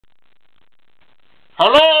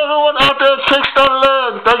Hello everyone out there at Kickstarter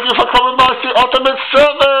Land. Thank you for coming by to see Ultimate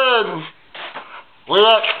 7. We're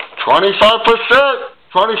at 25%.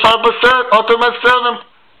 25% Ultimate 7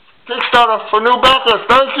 Kickstarter for new backers.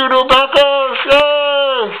 Thank you, new backers.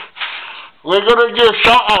 Yay! We're going to give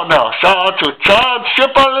shout out now. Shout out to Chad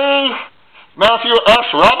Shipperly, Matthew S.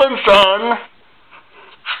 Robinson,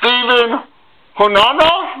 Stephen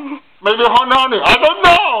Honana, maybe Honani, I don't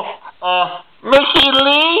know. Mickey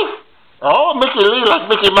Lee. Oh, Mickey Lee like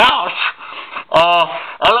Mickey Mouse.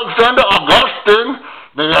 Alexander Augustine,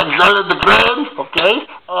 maybe Alexander the Grand, okay.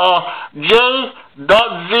 J.Z.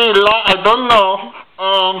 I don't know.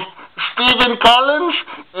 Stephen Collins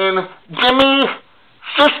and Jimmy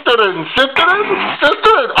Sisterin,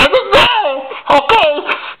 I don't know. Okay,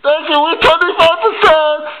 thank you. We're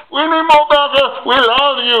 25%. We need more backers. We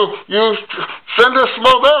love you. You send us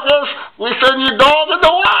more backers. We send you dog in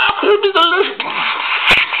the walk. Give me the list.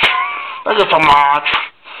 Thank you so much.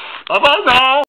 Bye-bye now.